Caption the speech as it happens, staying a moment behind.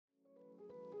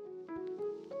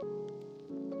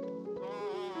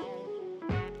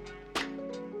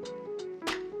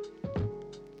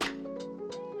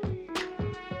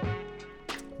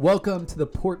Welcome to the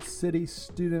Port City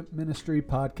Student Ministry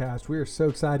Podcast. We are so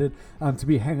excited to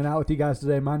be hanging out with you guys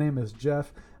today. My name is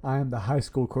Jeff. I am the high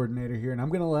school coordinator here, and I'm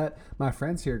going to let my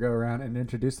friends here go around and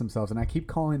introduce themselves. And I keep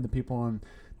calling the people on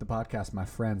the podcast my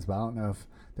friends, but I don't know if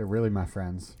they're really my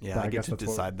friends. Yeah, I get to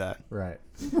decide that. Right.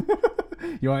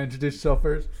 You want to introduce yourself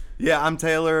first? Yeah, I'm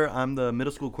Taylor. I'm the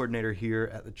middle school coordinator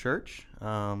here at the church.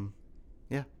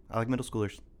 Yeah, I like middle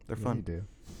schoolers. They're fun. You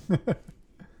do.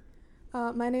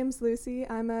 My name's Lucy.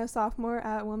 I'm a sophomore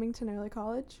at Wilmington Early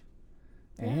College.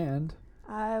 And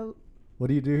I what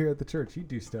do you do here at the church? You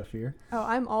do stuff here.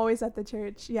 I'm always at the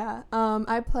church. Yeah.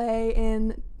 I play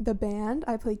in the band.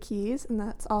 I play keys, and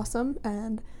that's awesome.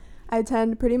 And I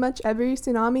attend pretty much every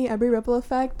tsunami, every ripple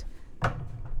effect.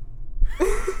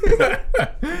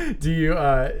 Do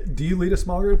you lead a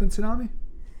small group in Tsunami?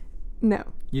 No.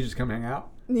 You just come hang out?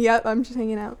 Yep, I'm just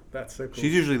hanging out. That's so cool.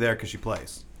 She's usually there because she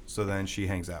plays. So then she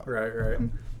hangs out. Right.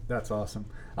 That's awesome.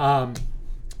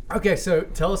 Okay, so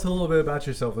tell us a little bit about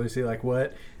yourself, Lucy. Like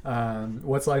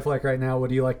what's life like right now? What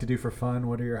do you like to do for fun?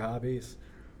 What are your hobbies?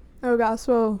 Oh gosh,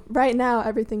 well, right now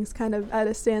everything's kind of at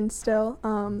a standstill.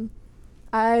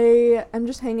 I am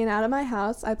just hanging out at my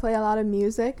house. I play a lot of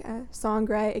music. I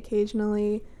songwrite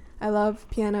occasionally. I love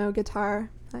piano, guitar,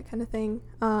 that kind of thing.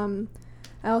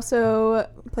 I also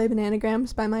play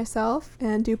bananagrams by myself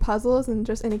and do puzzles and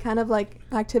just any kind of like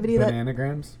activity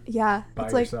Bananagrams? Yeah. By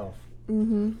it's yourself? Like,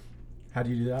 mm-hmm. How do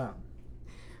you do that?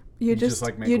 You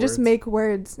just make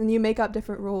words and you make up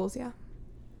different rules, yeah.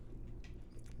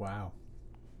 Wow.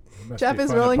 Jeff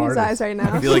is rolling his eyes right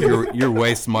now. I feel like you're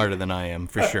way smarter than I am,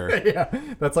 for sure. Yeah,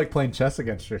 that's like playing chess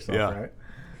against yourself, right?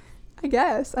 I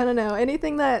guess. I don't know.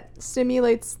 Anything that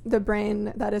stimulates the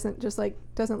brain that isn't just like,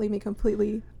 doesn't leave me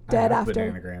completely dead after.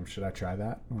 Bananagram. Should I try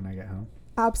that when I get home?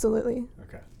 Absolutely.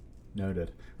 Okay.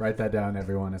 Noted. Write that down,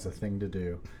 everyone, as a thing to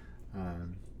do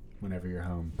whenever you're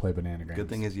home. Play bananagrams. Good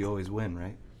thing is you always win,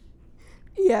 right?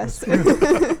 Yes.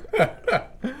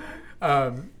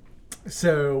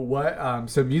 So what?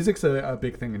 So music's a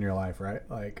big thing in your life, right?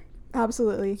 Like,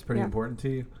 absolutely. It's pretty important to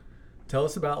you. Tell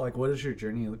us about like what has your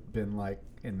journey been like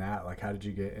in that? Like, how did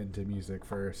you get into music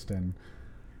first, and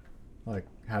like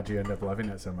how'd you end up loving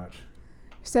it so much?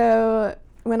 So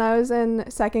when I was in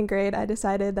second grade, I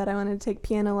decided that I wanted to take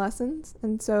piano lessons,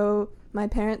 and so my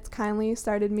parents kindly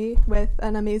started me with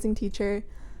an amazing teacher,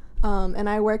 and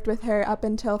I worked with her up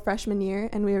until freshman year,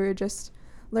 and we were just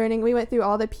learning. We went through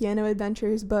all the Piano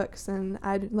Adventures books, and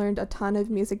I learned a ton of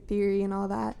music theory and all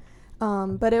that.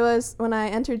 But it was when I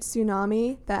entered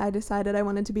Tsunami that I decided I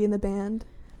wanted to be in the band,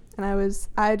 and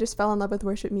I just fell in love with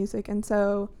worship music. And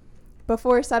so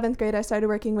before 7th grade, I started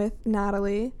working with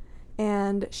Natalie,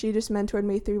 and she just mentored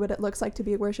me through what it looks like to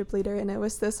be a worship leader, and it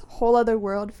was this whole other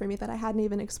world for me that I hadn't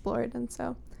even explored. And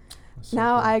so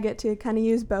now cool. I get to kind of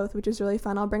use both, which is really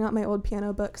fun. I'll bring out my old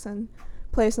piano books and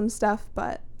play some stuff,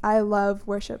 but I love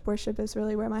worship. Worship is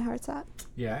really where my heart's at.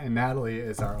 Yeah, and Natalie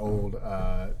is our old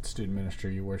student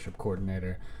ministry worship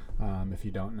coordinator, if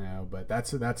you don't know. But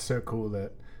that's so cool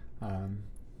that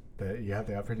that you have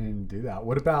the opportunity to do that.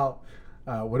 What about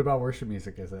worship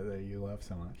music is it that you love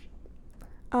so much?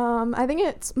 I think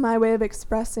it's my way of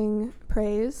expressing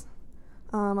praise.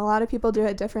 A lot of people do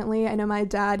it differently. I know my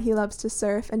dad, he loves to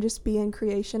surf and just be in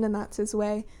creation, and that's his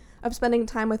way of spending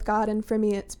time with God. And for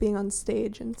me, it's being on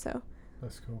stage, and so.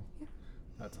 That's cool. Yeah.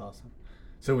 That's awesome.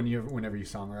 So whenever you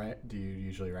songwrite, do you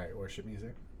usually write worship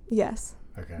music? Yes.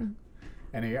 Okay.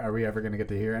 Are we ever going to get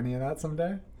to hear any of that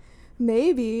someday?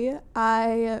 Maybe.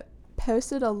 I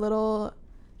posted a little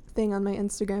thing on my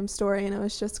Instagram story, and it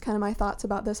was just kind of my thoughts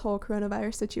about this whole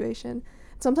coronavirus situation.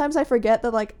 Sometimes I forget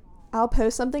that, like, I'll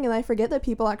post something and I forget that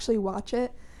people actually watch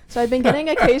it. So I've been getting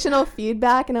occasional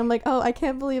feedback, and I'm like, oh, I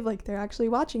can't believe like they're actually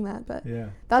watching that. But yeah,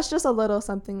 that's just a little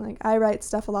something. Like, I write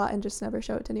stuff a lot and just never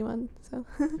show it to anyone. So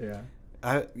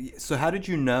yeah. So how did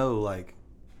you know like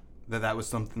that was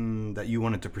something that you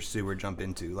wanted to pursue or jump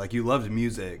into? Like, you loved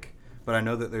music, but I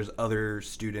know that there's other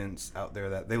students out there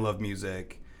that they love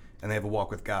music and they have a walk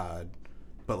with God,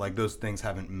 but like those things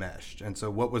haven't meshed. And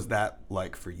so what was that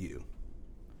like for you?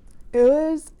 It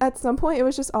was, at some point, it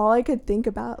was just all I could think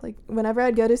about. Like, whenever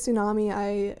I'd go to Tsunami,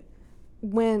 I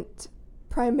went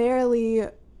primarily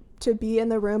to be in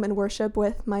the room and worship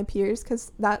with my peers,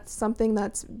 because that's something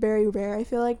that's very rare, I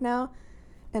feel like, now.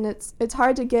 And it's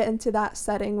hard to get into that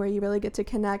setting where you really get to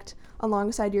connect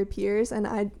alongside your peers. And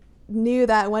I knew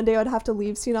that one day I would have to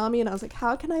leave Tsunami, and I was like,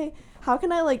 how can I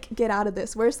like get out of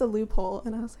this? Where's the loophole?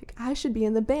 And I was like, I should be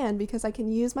in the band because I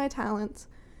can use my talents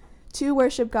to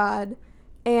worship God,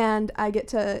 and I get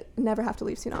to never have to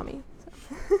leave Tsunami.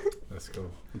 So. That's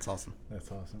cool. That's awesome. That's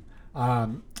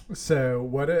awesome. So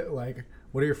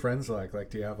What are your friends like? Like,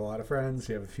 do you have a lot of friends?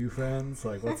 Do you have a few friends?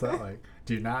 Like, what's that like?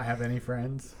 Do you not have any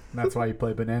friends? And that's why you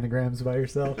play Bananagrams by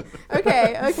yourself?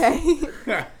 Okay.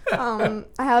 I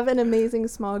have an amazing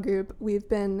small group. We've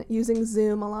been using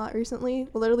Zoom a lot recently.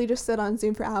 We'll literally just sit on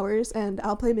Zoom for hours, and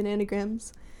I'll play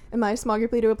Bananagrams. And my small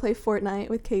group leader will play Fortnite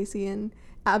with Casey, and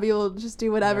Abby will just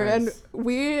do whatever. Nice. And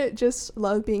we just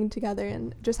love being together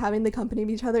and just having the company of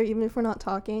each other, even if we're not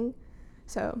talking.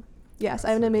 So, yes, I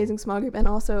have an amazing small group and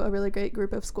also a really great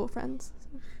group of school friends.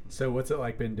 So what's it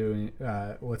like been doing,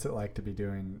 what's it like to be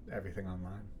doing everything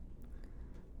online?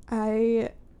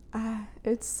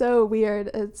 It's so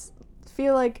weird.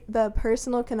 Feel like the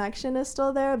personal connection is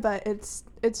still there, but it's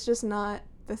just not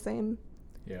the same.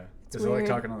 Yeah. It's Is it like weird.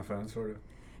 talking on the phone, sort of?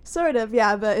 Sort of,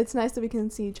 yeah, but it's nice that we can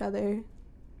see each other.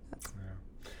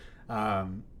 Yeah.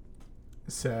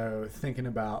 So thinking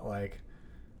about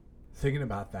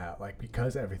that, like,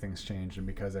 because everything's changed and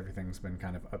because everything's been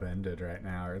kind of upended right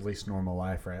now, or at least normal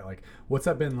life, right? Like, what's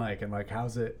that been like, and like,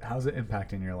 how's it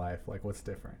impacting your life? Like, what's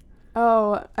different?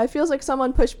 Oh, I feels like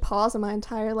someone pushed pause on my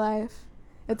entire life.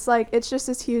 It's like, it's just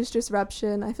this huge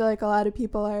disruption. I feel like a lot of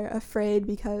people are afraid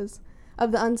because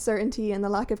of the uncertainty and the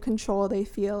lack of control they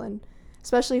feel. And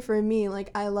especially for me,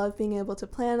 like, I love being able to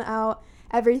plan out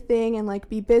everything and like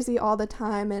be busy all the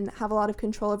time and have a lot of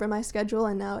control over my schedule.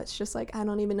 And now it's just like, I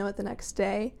don't even know what the next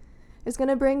day is going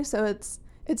to bring. So it's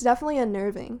definitely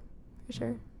unnerving, for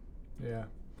sure. Yeah.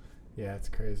 Yeah, it's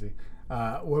crazy.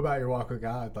 What about your walk with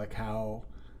God? Like, how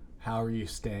are you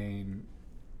staying,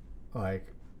 like,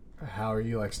 how are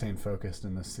you, like, staying focused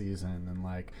in this season and,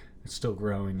 like, still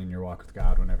growing in your walk with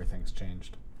God when everything's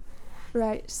changed?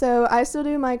 Right. So I still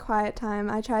do my quiet time.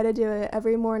 I try to do it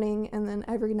every morning and then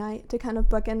every night to kind of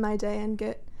bookend my day and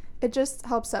it just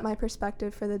helps set my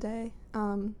perspective for the day.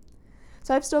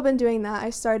 So I've still been doing that. I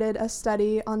started a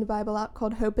study on the Bible app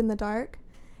called Hope in the Dark,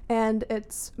 and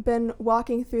it's been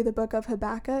walking through the book of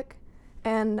Habakkuk,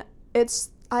 and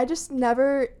I just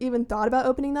never even thought about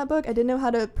opening that book. I didn't know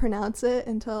how to pronounce it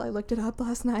until I looked it up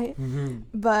last night. Mm-hmm.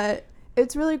 But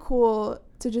it's really cool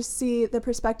to just see the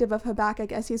perspective of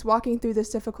Habakkuk as he's walking through this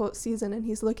difficult season, and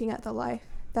he's looking at the life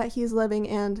that he's living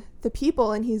and the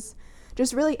people, and he's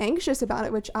just really anxious about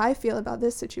it, which I feel about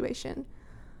this situation.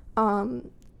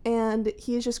 And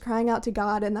he's just crying out to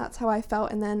God, and that's how I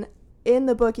felt. And then in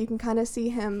the book, you can kind of see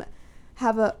him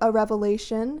have a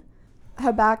revelation.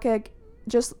 Habakkuk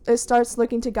just starts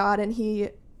looking to God, and he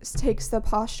takes the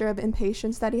posture of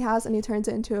impatience that he has, and he turns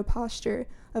it into a posture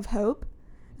of hope.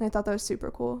 And I thought that was super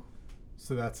cool.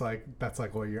 So that's like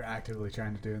what you're actively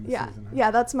trying to do in this season. Huh?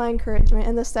 Yeah, that's my encouragement.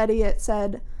 In the study, it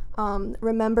said,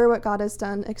 remember what God has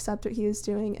done, accept what he is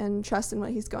doing, and trust in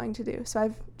what he's going to do. So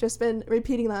I've just been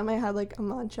repeating that in my head like a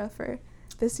mantra for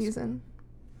this season.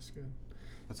 That's good.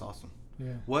 That's awesome.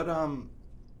 Yeah. What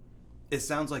it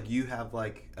sounds like you have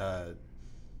like a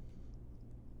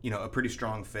pretty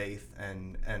strong faith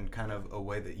and kind of a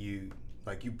way that you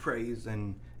praise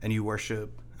and you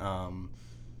worship,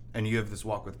 and you have this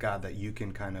walk with God that you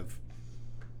can kind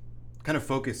of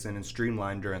focus in and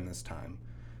streamline during this time.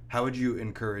 How would you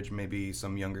encourage maybe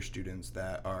some younger students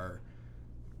that are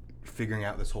figuring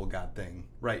out this whole God thing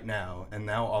right now, and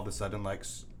now all of a sudden, like,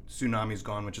 Tsunami's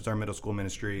gone, which is our middle school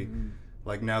ministry. Mm-hmm.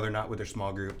 Like, now they're not with their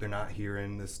small group, they're not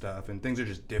hearing this stuff, and things are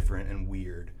just different and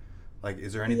weird. Like,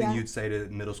 is there anything you'd say to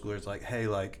middle schoolers, like, hey,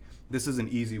 like, this is an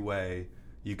easy way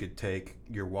you could take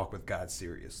your walk with God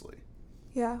seriously?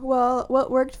 Yeah, well,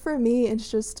 what worked for me is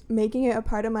just making it a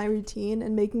part of my routine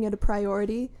and making it a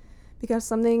priority, because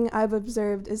something I've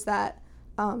observed is that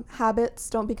habits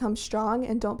don't become strong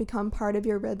and don't become part of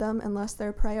your rhythm unless they're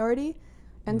a priority.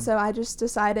 And so I just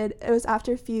decided, it was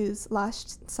after Fuse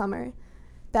last summer,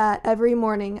 that every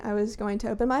morning I was going to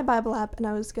open my Bible app and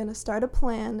I was going to start a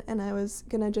plan, and I was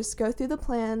going to just go through the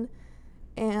plan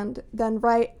and then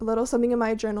write a little something in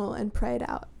my journal and pray it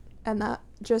out. And that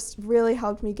just really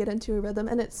helped me get into a rhythm.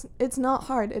 And it's not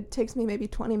hard. It takes me maybe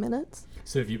 20 minutes.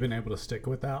 So have you been able to stick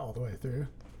with that all the way through?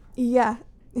 Yeah.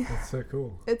 That's so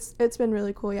cool. It's been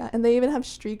really cool, yeah. And they even have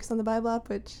streaks on the Bible app,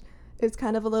 which is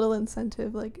kind of a little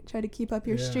incentive. Like, try to keep up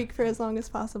your streak for as long as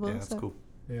possible. Yeah, that's cool.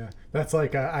 Yeah. That's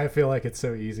like, I feel like it's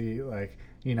so easy. Like,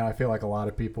 I feel like a lot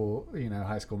of people,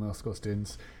 high school, middle school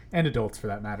students, and adults for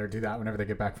that matter, do that whenever they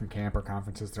get back from camp or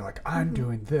conferences. They're like, I'm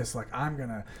doing this. Like, I'm going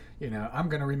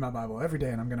to read my Bible every day,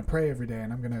 and I'm going to pray every day,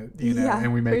 and I'm going to,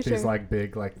 and we make these like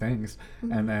big like things.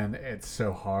 Mm-hmm. And then it's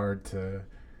so hard to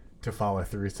follow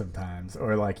through sometimes.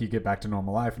 Or like you get back to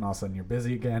normal life and all of a sudden you're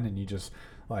busy again and you just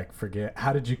like forget.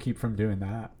 How did you keep from doing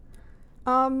that?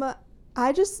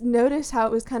 I just noticed how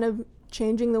it was kind of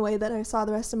changing the way that I saw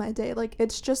the rest of my day. Like,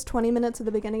 it's just 20 minutes at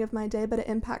the beginning of my day, but it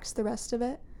impacts the rest of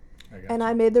it. And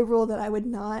I made the rule that I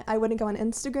wouldn't go on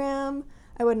Instagram,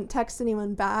 I wouldn't text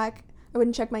anyone back, I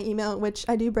wouldn't check my email, which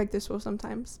I do break this rule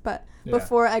sometimes, but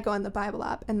before I go on the Bible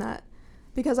app, and that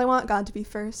because I want God to be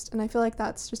first, and I feel like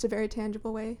that's just a very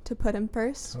tangible way to put him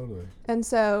first. Totally. And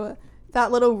so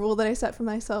that little rule that I set for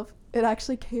myself, it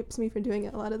actually keeps me from doing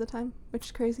it a lot of the time, which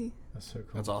is crazy. That's so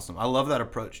cool. That's awesome. I love that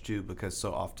approach too, because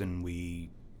so often we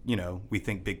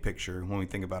think big picture when we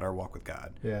think about our walk with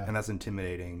God. Yeah. And that's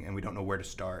intimidating, and we don't know where to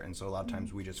start, and so a lot of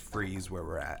times we just freeze where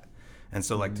we're at. And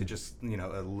so like to just,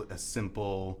 a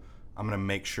simple, I'm going to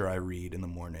make sure I read in the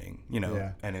morning,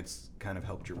 and it's kind of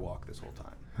helped your walk this whole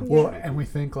time. Well, and we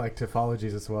think like to follow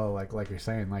Jesus well, like you're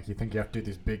saying, like you think you have to do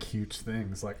these big, huge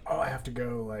things, like, oh, I have to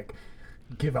go like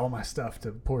give all my stuff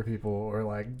to poor people, or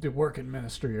like do work in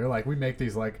ministry, or like we make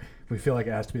these like we feel like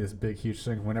it has to be this big, huge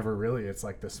thing, whenever really it's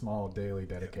like the small daily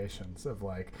dedications of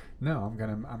like, no, I'm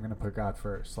gonna put God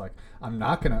first. Like I'm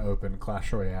not gonna open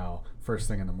Clash Royale first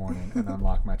thing in the morning and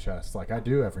unlock my chest like I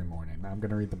do every morning. I'm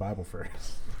gonna read the Bible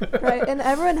first. Right, and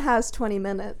everyone has 20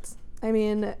 minutes. I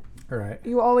mean, right.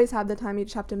 You always have the time, you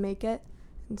just have to make it.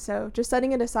 And so just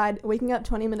setting it aside, waking up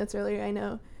 20 minutes earlier, I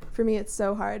know for me it's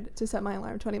so hard to set my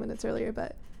alarm 20 minutes earlier,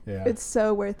 but it's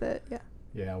so worth it.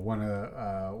 Yeah, one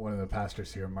of the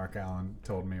pastors here, Mark Allen,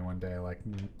 told me one day, like,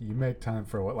 you make time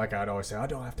for what, like I'd always say, I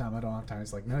don't have time.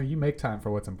 He's like, no, you make time for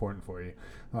what's important for you.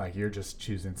 Like you're just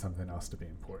choosing something else to be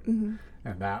important. Mm-hmm.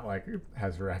 And that like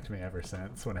has wrecked me ever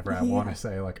since. Whenever I want to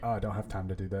say like, oh, I don't have time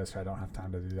to do this, or I don't have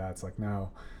time to do that. It's like, no,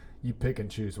 you pick and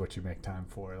choose what you make time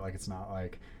for. Like it's not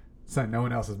like, so no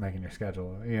one else is making your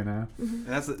schedule, Mm-hmm. And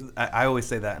that's I always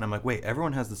say that, and I'm like, wait,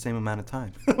 everyone has the same amount of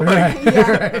time. Right.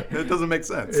 It doesn't make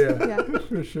sense. Yeah.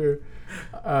 For sure.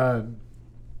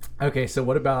 Okay, so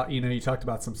what about, you talked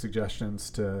about some suggestions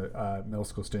to middle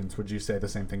school students. Would you say the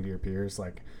same thing to your peers,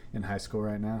 like in high school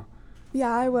right now?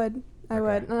 Yeah, I would.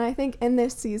 And I think in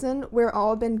this season, we're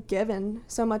all been given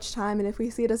so much time, and if we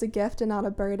see it as a gift and not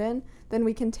a burden, then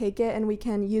we can take it and we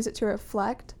can use it to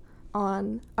reflect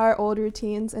on our old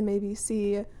routines and maybe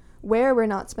see where we're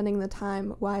not spending the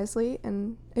time wisely.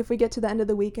 And if we get to the end of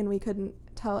the week and we couldn't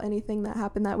tell anything that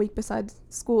happened that week besides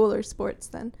school or sports,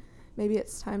 then maybe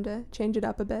it's time to change it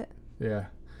up a bit. Yeah.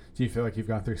 Do you feel like you've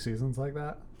gone through seasons like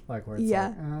that? Like where it's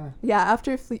Yeah,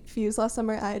 after Fuse last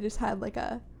summer, I just had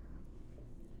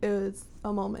it was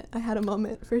a moment. I had a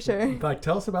moment for sure. Like,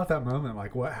 tell us about that moment.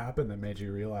 Like, what happened that made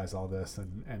you realize all this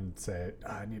and say,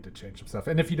 I need to change some stuff?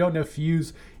 And if you don't know,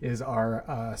 Fuse is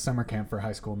our summer camp for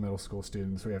high school and middle school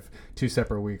students. We have 2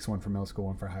 separate weeks, one for middle school,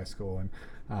 one for high school.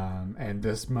 And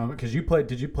this moment, because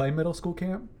did you play middle school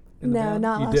camp? No,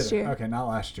 not last year. Okay, not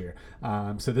last year.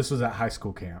 So this was at high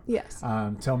school camp. Yes.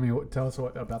 Tell us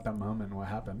about that moment and what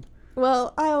happened.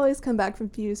 Well, I always come back from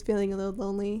Fuse feeling a little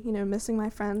lonely, missing my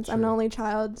friends. Sure. I'm an only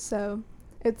child, so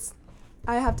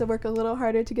I have to work a little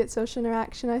harder to get social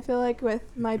interaction, I feel like,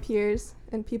 with my peers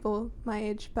and people my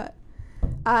age. But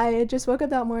I just woke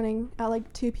up that morning at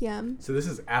like 2 p.m. So this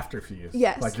is after Fuse?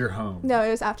 Yes. Like you're home? No, it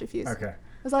was after Fuse. Okay.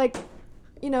 It was like,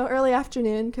 early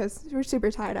afternoon because we're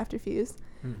super tired after Fuse.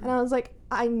 Mm-hmm. And I was like,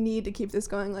 I need to keep this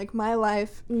going. Like, my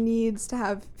life needs to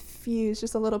have Fuse,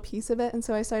 just a little piece of it. And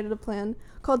so I started a plan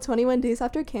called 21 Days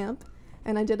After Camp.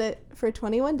 And I did it for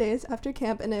 21 days after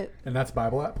camp. And that's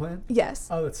Bible app plan? Yes.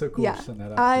 Oh, that's so cool. Yeah.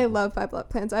 I love Bible app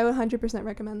plans. I would 100%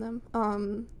 recommend them.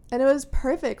 And it was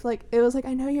perfect. Like, it was like,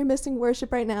 I know you're missing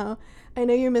worship right now. I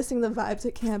know you're missing the vibes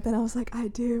at camp. And I was like, I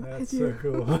do. That's so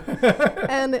cool.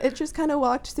 And it just kind of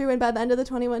walked through. And by the end of the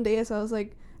 21 days, I was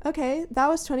like, okay, that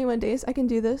was 21 days. I can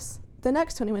do this the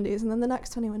next 21 days and then the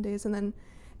next 21 days. And then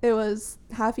it was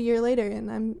half a year later,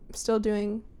 and I'm still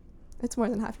doing, it's more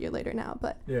than half a year later now,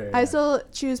 but I still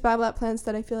choose Bible app plans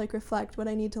that I feel like reflect what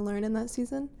I need to learn in that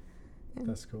season. And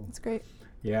that's cool. It's great.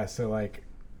 Yeah, so like,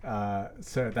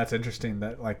 so that's interesting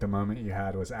that like the moment you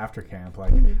had was after camp.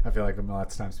 Like, I feel like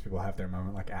lots of times people have their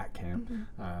moment like at camp,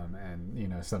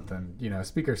 and something a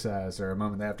speaker says or a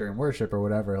moment they have during worship or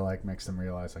whatever like makes them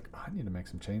realize like, oh, I need to make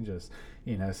some changes.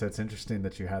 So it's interesting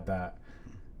that you had that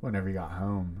whenever you got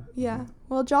home. Yeah.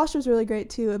 Well, Josh was really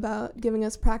great too about giving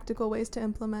us practical ways to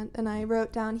implement, and I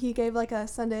wrote down, he gave like a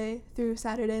Sunday through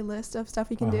Saturday list of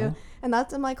stuff we can do, and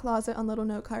that's in my closet on little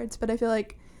note cards. But I feel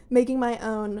like making my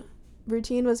own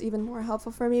routine was even more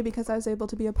helpful for me because I was able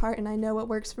to be a part and I know what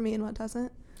works for me and what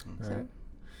doesn't. Right.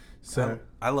 So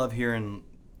I love hearing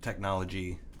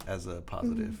technology as a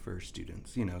positive for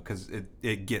students, because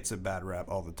it gets a bad rap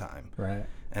all the time. Right.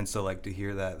 And so like to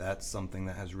hear that's something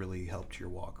that has really helped your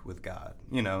walk with God,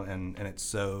 and it's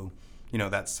so,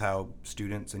 that's how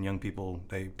students and young people,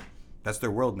 that's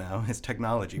their world now. It's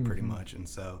technology pretty much. And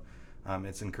so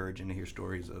it's encouraging to hear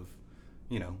stories of,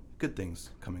 good things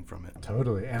coming from it.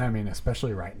 Totally. And I mean,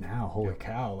 especially right now, holy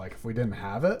cow, like if we didn't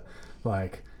have it,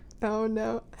 like Oh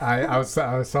no. I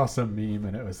saw some meme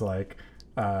and it was like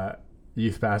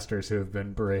youth pastors who have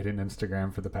been berating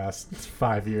Instagram for the past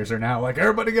 5 years are now like,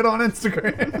 everybody get on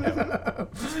Instagram.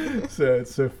 So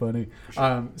it's so funny.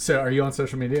 So are you on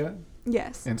social media?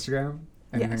 Yes. Instagram?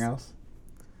 Anything Yes. else?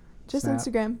 Just Snap?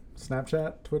 Instagram.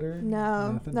 Snapchat? Twitter?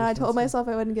 No. Nothing? No, I Just told Insta? myself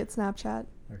I wouldn't get Snapchat.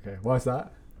 Okay. Why is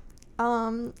that?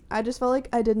 I just felt like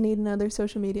I didn't need another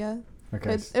social media.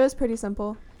 Okay. It was pretty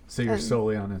simple. So you're and-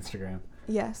 solely on Instagram.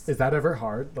 Yes. Is that ever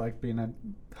hard, like being a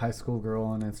high school girl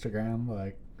on Instagram?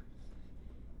 Like,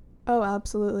 Oh,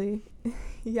 absolutely.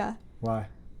 Yeah. why?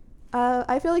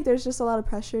 I feel like there's just a lot of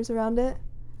pressures around it.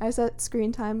 I set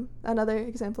screen time, another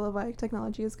example of why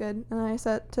technology is good, and I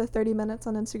set to 30 minutes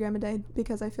on Instagram a day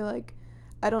because I feel like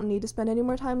I don't need to spend any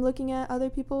more time looking at other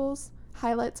people's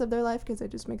highlights of their life because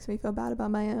it just makes me feel bad about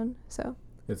my own. So,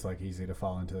 It's like easy to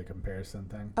fall into the comparison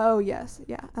thing. oh yes,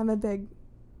 yeah,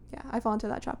 I fall into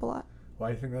that trap a lot. Why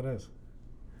do you think that is?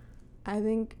 I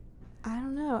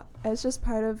don't know, it's just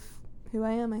part of who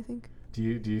I am, I think. Do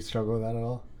you struggle with that at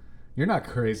all? You're not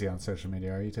crazy on social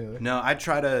media, are you, Taylor? No, I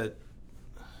try to.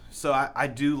 So I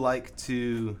do like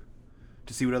to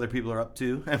see what other people are up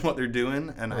to and what they're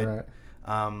doing, and Right.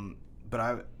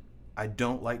 but I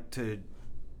don't like to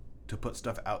put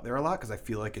stuff out there a lot because I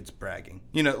feel like it's bragging,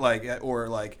 like or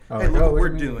like, Oh, hey, look oh, what what we're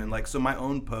do you mean? doing. Like, so my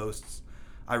own posts,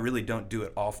 I really don't do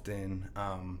it often,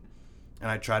 and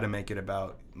I try to make it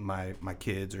about my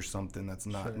kids or something that's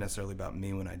not Sure. necessarily about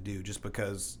me when I do, just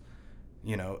because,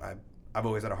 I've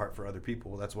always had a heart for other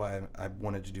people. That's why I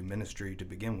wanted to do ministry to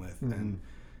begin with, Mhm.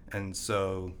 and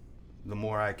so the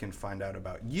more I can find out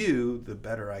about you, the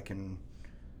better I can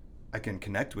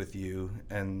connect with you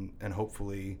and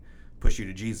hopefully push you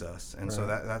to Jesus. And so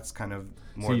Right. that's kind of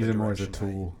more. So the use it more as a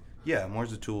direction tool. more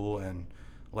as a tool and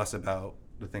less about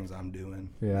the things I'm doing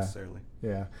Yeah. necessarily.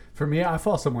 Yeah. For me, I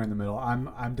fall somewhere in the middle.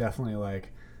 I'm definitely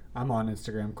like, I'm on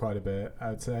Instagram quite a bit,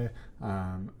 I'd say.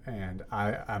 And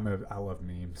I love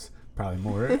memes. Probably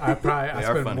more. I are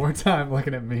spend funny. more time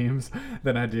looking at memes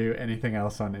than I do anything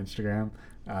else on Instagram.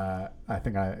 I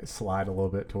think I slide a little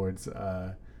bit towards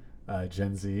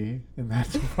Gen Z in that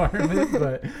department,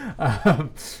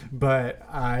 but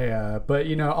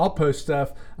I'll post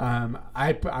stuff. I'm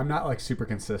not like super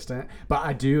consistent, but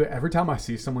I do every time I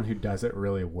see someone who does it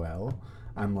really well,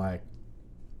 I'm like,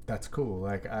 that's cool.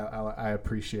 Like I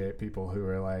appreciate people who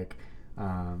are like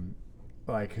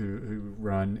who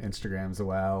run Instagrams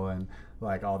well and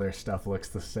like all their stuff looks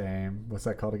the same. What's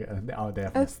that called again? Oh, they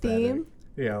have an A theme?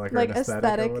 Yeah, like Like an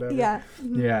aesthetic or whatever. yeah.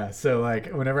 Yeah, so like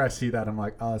whenever I see that, I'm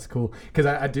like, oh, that's cool, because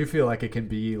I do feel like it can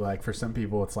be like, for some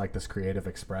people it's like this creative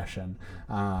expression,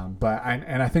 but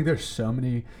I think there's so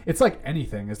many, it's like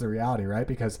anything is the reality, right?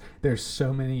 Because there's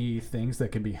so many things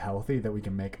that can be healthy that we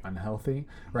can make unhealthy,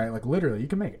 right? Like literally you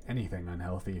can make anything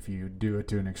unhealthy if you do it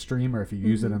to an extreme or if you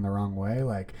use it in the wrong way.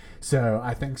 Like, so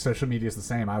I think social media is the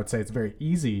same. I would say it's very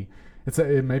easy.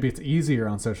 Maybe it's easier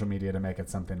on social media to make it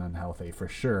something unhealthy for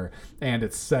sure, and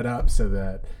it's set up so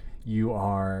that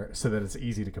it's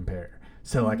easy to compare.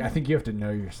 So like I think you have to know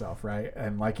yourself, right?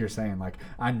 And like you're saying, like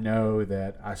I know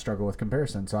that I struggle with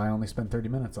comparison, so I only spend 30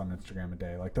 minutes on Instagram a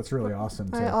day. Like that's really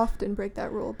awesome. I often break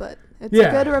that rule, but it's Yeah.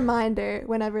 a good reminder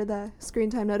whenever the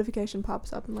screen time notification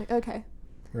pops up. I'm like, okay,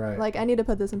 Right. like I need to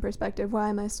put this in perspective. Why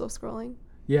am I still scrolling?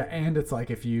 Yeah, and it's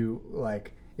like if you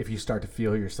start to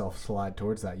feel yourself slide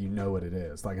towards that, you know what it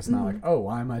is. Like it's not like, oh,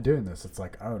 why am I doing this? It's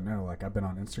like, oh no, like I've been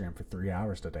on Instagram for 3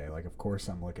 hours today. Like of course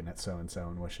I'm looking at so and so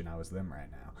and wishing I was them right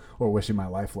now, or wishing my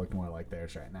life looked more like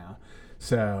theirs right now.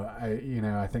 So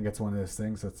I think it's one of those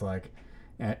things that's like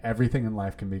everything in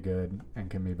life can be good and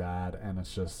can be bad, and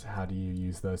it's just how do you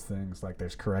use those things. Like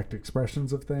there's correct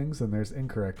expressions of things and there's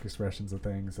incorrect expressions of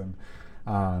things, and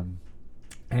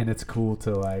it's cool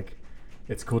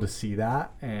to see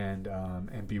that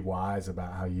and be wise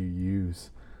about how you use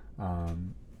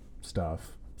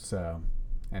stuff. So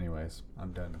anyways,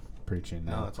 I'm done preaching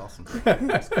now. No, that's awesome.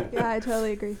 Yeah, I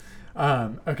totally agree.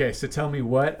 Okay, so tell me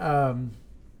what are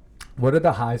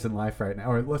the highs in life right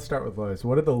now? Or let's start with lows.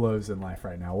 What are the lows in life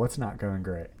right now? What's not going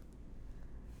great?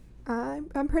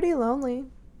 I'm pretty lonely.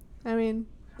 I mean,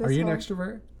 Are you an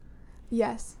extrovert?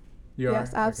 Yes. You are? Yes,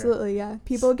 Okay. absolutely. Yeah.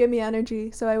 People give me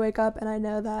energy, so I wake up and I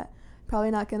know that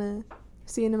probably not gonna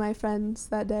see any of my friends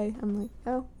that day. I'm like,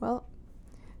 oh well,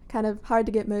 kind of hard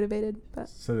to get motivated, but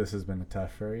So this has been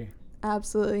tough for you?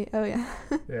 absolutely. Oh yeah.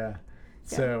 Yeah.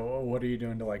 So what are you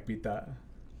doing to like beat that?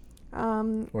 Or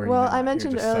you're Well, not, I you're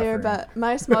mentioned just earlier, suffering. but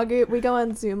my small group, we go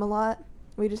on Zoom a lot.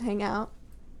 We just hang out,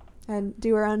 and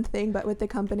do our own thing, but with the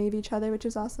company of each other, which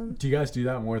is awesome. Do you guys do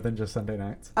that more than just Sunday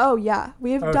nights? Oh, yeah.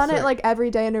 We've done sick. it like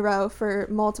every day in a row for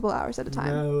multiple hours at a time.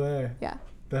 No way. Yeah.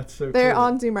 That's so They're cool.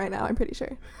 on Zoom right now, I'm pretty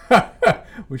sure.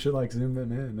 We should like Zoom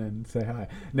them in and say hi.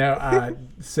 No,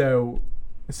 so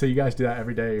you guys do that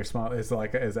every day. You're small. Is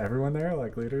everyone there?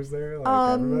 Like leaders there?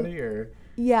 Like everybody or?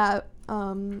 Yeah.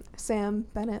 Sam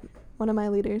Bennett, one of my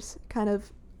leaders, kind of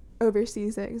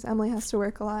oversees it because Emily has to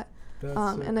work a lot. That's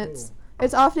so and cool.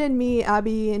 it's often me,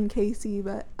 Abby, and Casey,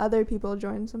 but other people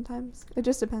join sometimes. It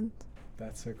just depends.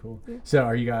 That's so cool. Yeah. So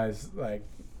are you guys like,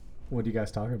 what do you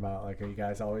guys talk about? Like, are you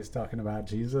guys always talking about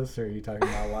Jesus or are you talking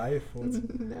about life?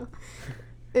 No.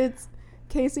 It's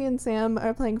Casey and Sam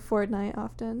are playing Fortnite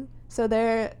often. So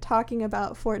they're talking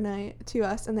about Fortnite to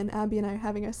us, and then Abby and I are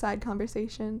having a side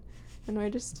conversation. And we're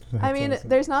just, That's awesome.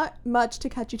 There's not much to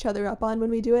catch each other up on when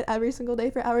we do it every single day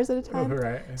for hours at a time. Oh,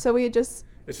 right. So we just,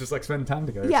 It's just like spending time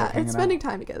together. yeah, like hanging it's spending out.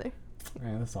 time together.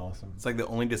 Man, that's awesome. It's like the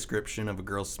only description of a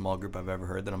girl's small group I've ever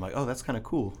heard that I'm like, oh, that's kind of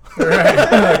cool. Right.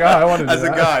 Like, oh, I want to do As a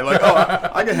that. guy, like,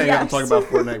 oh, I can hang out and talk Yes. about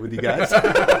Fortnite with you guys.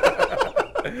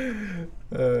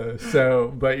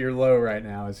 But you're low right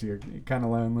now. Is you're kind of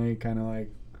lonely, kind of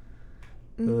like,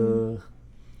 Mhm.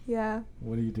 Yeah.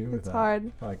 what do you do with It's that?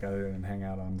 hard. Like other than hang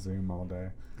out on Zoom all day.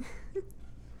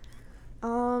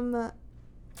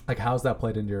 Like, how's that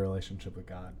played into your relationship with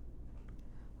God?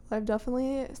 I've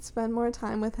definitely spent more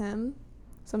time with him.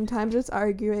 Sometimes it's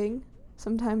arguing.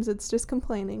 Sometimes it's just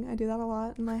complaining. I do that a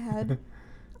lot in my head.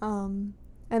 And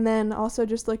then also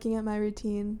just looking at my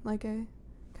routine, like I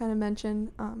kind of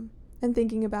mentioned, and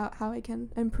thinking about how I can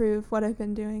improve what I've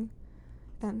been doing,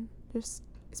 and just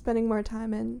spending more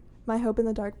time in my Hope in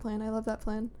the Dark plan. I love that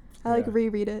plan. I Yeah.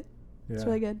 reread it. Yeah, It's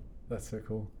really good. that's so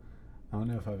cool. I don't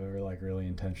know if I've ever like really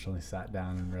intentionally sat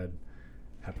down and read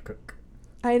Habakkuk.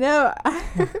 I know.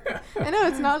 I know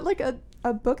it's not like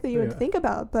a book that you would Yeah. think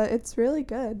about, but it's really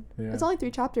good. Yeah. It's only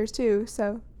 3 chapters too,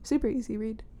 so super easy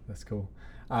read. That's cool.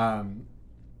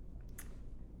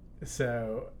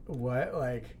 So what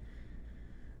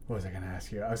was I going to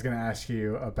ask you? I was going to ask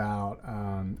you about,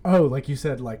 like you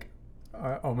said, like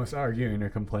almost arguing or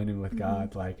complaining with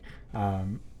God. Like,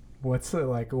 what's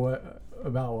like, what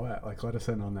about what? Like, let us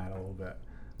in on that a little bit.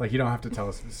 Like, you don't have to tell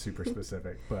us super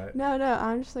specific, but. No,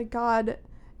 I'm just like, God,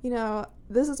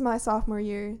 this is my sophomore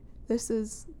year. This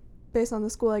is based on the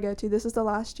school I go to. This is the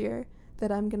last year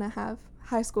that I'm going to have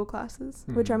high school classes,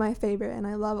 which are my favorite, and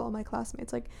I love all my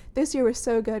classmates. Like, this year was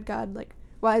so good, God. Like,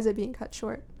 why is it being cut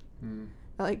short?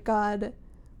 Like, God,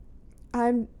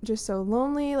 I'm just so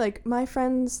lonely. Like, my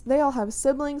friends, they all have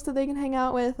siblings that they can hang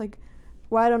out with. Like,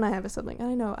 why don't I have a sibling? And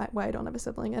I know why I don't have a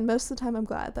sibling. And most of the time, I'm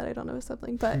glad that I don't have a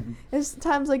sibling. But it's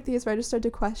times like these where I just start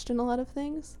to question a lot of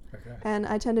things. Okay. And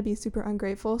I tend to be super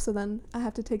ungrateful. So then I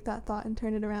have to take that thought and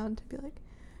turn it around to be like,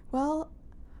 well,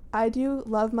 I do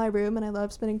love my room, and I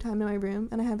love spending time in my room.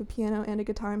 And I have a piano and a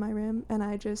guitar in my room. And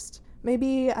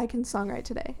maybe I can songwrite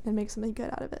today and make something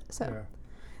good out of it. So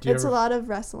Yeah. it's a lot of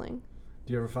wrestling.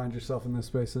 Do you ever find yourself in those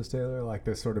spaces, Taylor? Like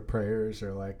this sort of prayers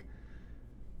or like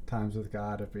times with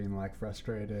God of being like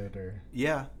frustrated or?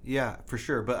 Yeah, for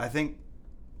sure. But I think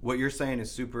what you're saying is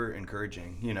super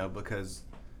encouraging, because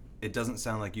it doesn't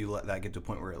sound like you let that get to a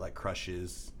point where it like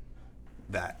crushes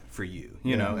that for you,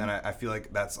 know? And I feel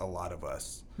like that's a lot of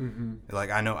us. Like,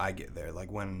 I know I get there.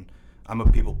 Like when I'm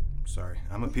a people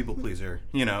pleaser,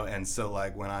 and so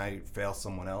like when I fail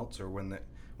someone else or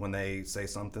when they say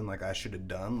something like I should have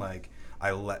done, like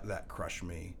I let that crush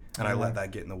me and I let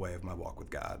that get in the way of my walk with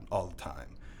God all the time.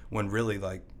 When really,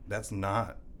 like, that's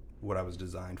not what I was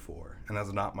designed for, and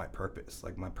that's not my purpose.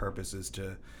 Like, my purpose is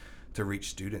to reach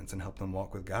students and help them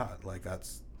walk with God. Like,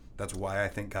 that's why I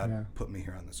think God put me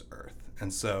here on this earth.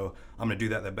 And so I'm going to do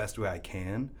that the best way I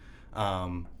can.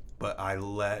 But I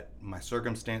let my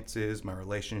circumstances, my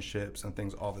relationships, and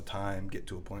things all the time get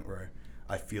to a point where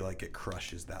I feel like it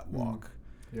crushes that walk.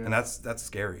 Yeah. And that's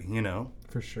scary,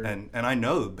 For sure. And I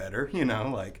know better,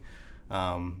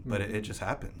 but it just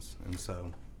happens. And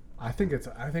so I think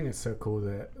it's so cool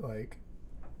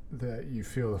that you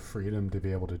feel the freedom to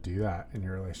be able to do that in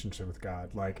your relationship with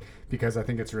God. Like, because I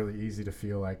think it's really easy to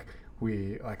feel like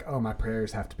my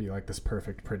prayers have to be like this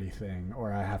perfect, pretty thing,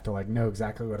 or I have to like know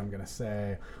exactly what I'm going to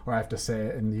say, or I have to say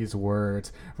it in these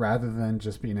words, rather than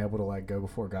just being able to like go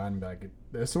before God and be like,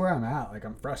 this is where I'm at. Like,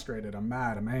 I'm frustrated, I'm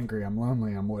mad, I'm angry, I'm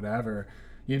lonely, I'm whatever.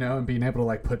 you know, and being able to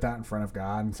like put that in front of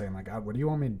God and saying like, God, what do you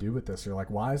want me to do with this? Or like,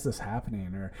 why is this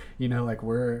happening? Or, you know, like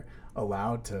we're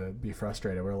allowed to be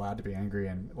frustrated. We're allowed to be angry.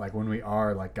 And like when we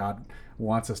are, like God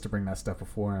wants us to bring that stuff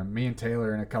before him. Me and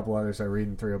Taylor and a couple others are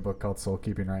reading through a book called Soul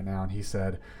Keeping right now. And he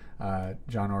said,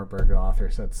 John Ortberg, the author,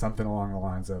 said something along the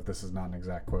lines of, this is not an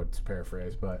exact quote, it's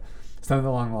paraphrase, but something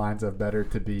along the lines of better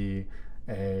to be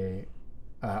a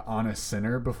honest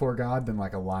sinner before God than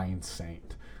like a lying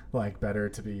saint. Like better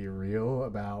to be real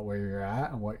about where you're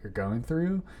at and what you're going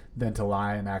through than to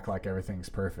lie and act like everything's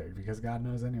perfect, because God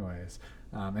knows anyways.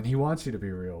 And he wants you to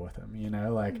be real with him, you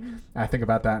know, like I think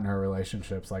about that in our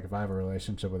relationships. Like if I have a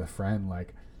relationship with a friend,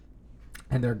 like,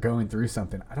 and they're going through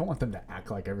something, I don't want them to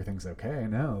act like everything's okay.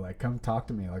 No, like come talk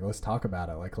to me. Like let's talk about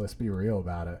it. Like let's be real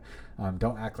about it.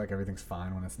 Don't act like everything's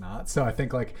fine when it's not. So I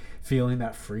think like feeling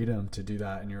that freedom to do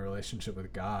that in your relationship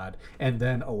with God, and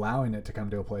then allowing it to come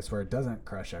to a place where it doesn't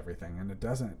crush everything and it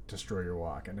doesn't destroy your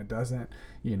walk and it doesn't,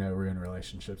 you know, ruin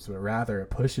relationships, but rather it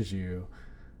pushes you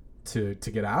to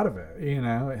get out of it, you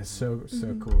know, is so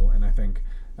cool. And I think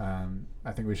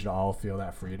we should all feel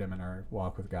that freedom in our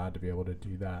walk with God to be able to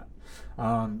do that.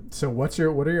 So what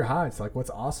are your highs? Like what's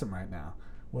awesome right now?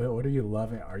 What are you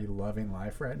loving? Are you loving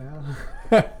life right now?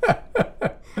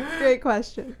 Great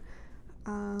question.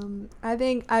 I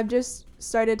think I've just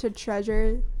started to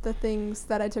treasure the things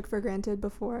that I took for granted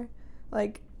before,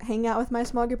 like hanging out with my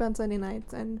small group on Sunday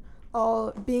nights and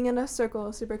all being in a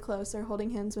circle super close or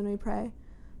holding hands when we pray.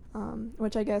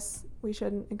 Which I guess we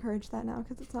shouldn't encourage that now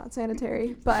because it's not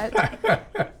sanitary. But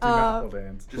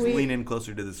just lean in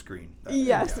closer to the screen.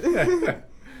 Yes.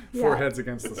 Foreheads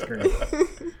against the screen.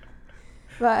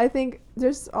 But I think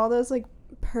there's all those like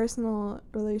personal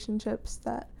relationships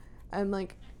that I'm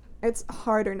like, it's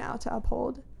harder now to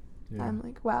uphold. Yeah. I'm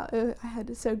like, wow, I had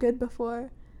it so good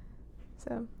before.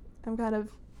 So I'm kind of,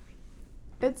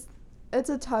 it's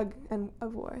a tug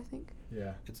of war, I think.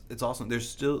 Yeah. It's awesome. There's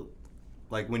still,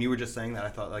 like when you were just saying that, I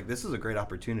thought like this is a great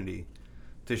opportunity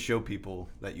to show people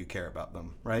that you care about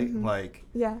them, right? Mm-hmm. Like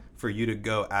for you to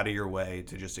go out of your way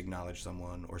to just acknowledge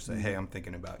someone or say, hey, I'm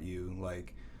thinking about you.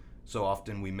 Like so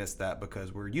often we miss that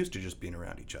because we're used to just being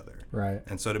around each other. Right.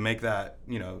 And so to make that,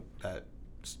 you know, that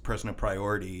person a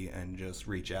priority and just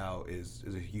reach out is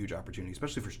a huge opportunity,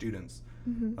 especially for students.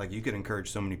 Mm-hmm. Like you could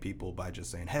encourage so many people by just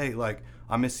saying, hey, like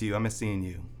I miss you, I miss seeing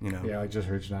you, you know. Yeah, like just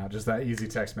reaching out, just that easy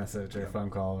text message or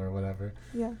phone call or whatever.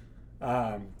 Yeah.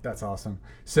 That's awesome.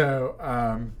 So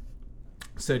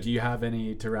so do you have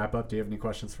any, to wrap up, do you have any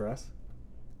questions for us?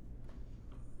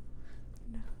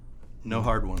 No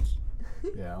hard ones.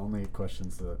 Yeah, only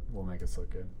questions that will make us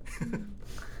look good.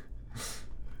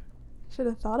 Should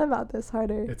have thought about this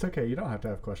harder. It's okay. You don't have to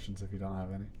have questions if you don't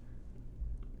have any.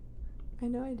 I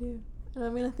know I do. And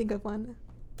I'm going to think of one.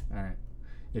 All right.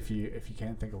 If you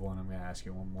can't think of one, I'm going to ask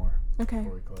you one more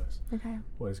before we close. Okay.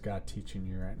 What is God teaching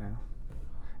you right now?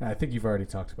 And I think you've already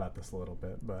talked about this a little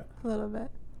bit, but... A little bit.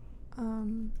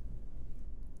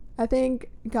 I think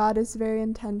God is very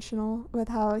intentional with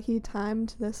how he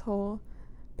timed this whole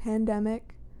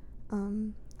pandemic.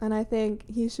 And I think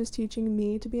he's just teaching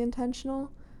me to be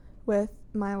intentional with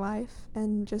my life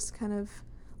and just kind of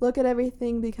look at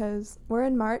everything, because we're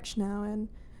in March now, and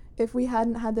if we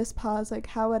hadn't had this pause, like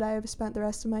how would I have spent the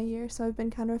rest of my year? So I've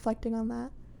been kind of reflecting on that.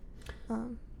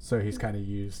 So he's kind of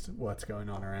used what's going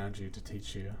on around you to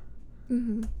teach you.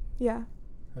 Mm-hmm. Yeah.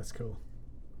 That's cool.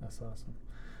 That's awesome.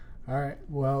 All right.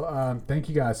 Well, thank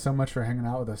you guys so much for hanging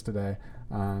out with us today.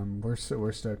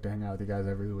 We're stoked to hang out with you guys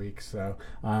every week. So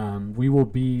we will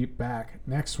be back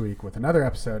next week with another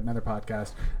episode, another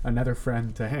podcast, another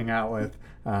friend to hang out with.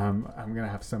 I'm going to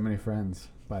have so many friends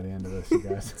by the end of this, you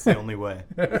guys. It's the only way.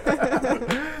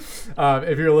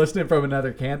 If you're listening from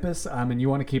another campus and you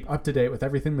want to keep up to date with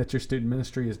everything that your student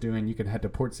ministry is doing, you can head to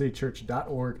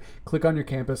portcitychurch.org, click on your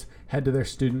campus, head to their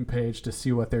student page to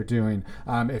see what they're doing.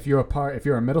 If you're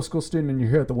a middle school student and you're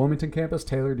here at the Wilmington campus,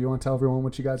 Taylor, do you want to tell everyone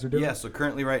what you guys are doing? Yeah, so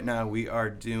currently right now we are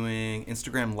doing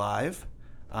Instagram Live.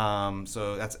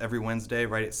 So that's every Wednesday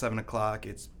right at 7 o'clock.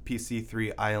 It's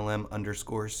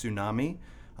PC3ILM_Tsunami.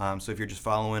 So if you're just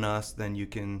following us, then you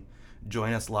can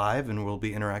join us live and we'll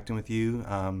be interacting with you.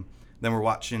 Then we're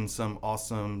watching some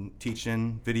awesome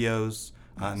teaching videos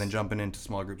and then jumping into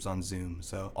small groups on Zoom.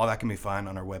 So all that can be found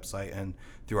on our website and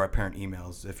through our parent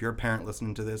emails. If you're a parent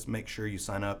listening to this, make sure you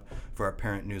sign up for our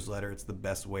parent newsletter. It's the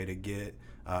best way to get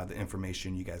the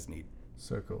information you guys need.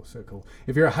 So cool, so cool.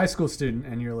 If you're a high school student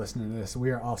and you're listening to this,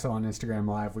 we are also on Instagram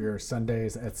Live. We are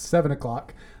Sundays at 7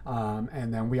 o'clock.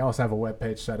 And then we also have a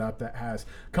webpage set up that has a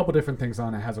couple different things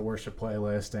on it. It has a worship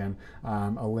playlist and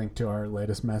a link to our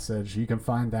latest message. You can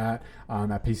find that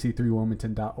at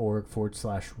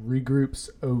pc3wilmington.org/regroups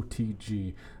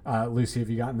OTG. Lucy, have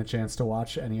you gotten the chance to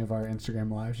watch any of our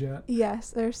Instagram Lives yet?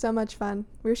 Yes, they're so much fun.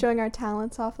 We were showing our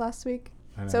talents off last week.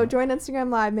 So join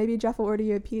Instagram Live. Maybe Jeff will order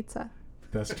you a pizza.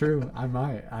 That's true. I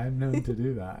might. I'm known to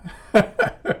do that.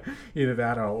 Either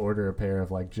that or I'll order a pair of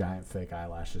like giant fake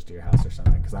eyelashes to your house or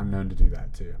something because I'm known to do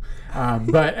that too.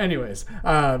 But anyways,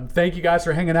 thank you guys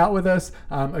for hanging out with us.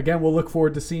 Again, we'll look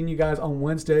forward to seeing you guys on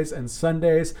Wednesdays and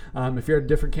Sundays. If you're at a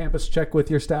different campus, check with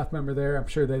your staff member there. I'm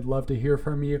sure they'd love to hear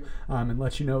from you and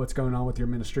let you know what's going on with your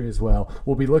ministry as well.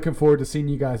 We'll be looking forward to seeing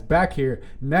you guys back here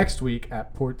next week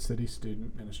at Port City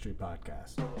Student Ministry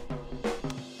Podcast.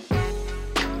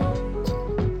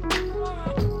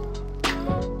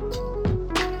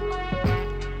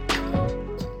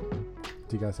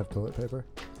 Do you guys have toilet paper?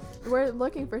 We're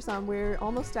looking for some. We're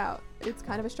almost out. It's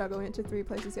kind of a struggle. We went to 3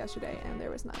 places yesterday and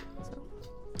there was none. So.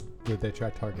 Did they try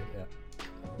Target yet?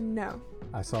 No.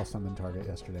 I saw some in Target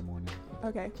yesterday morning.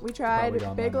 Okay. We tried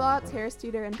Big Lots, but Harris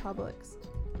Teeter, and Publix.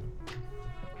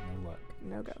 no luck.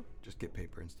 No go. Just get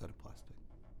paper instead of plastic.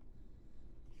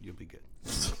 You'll be good.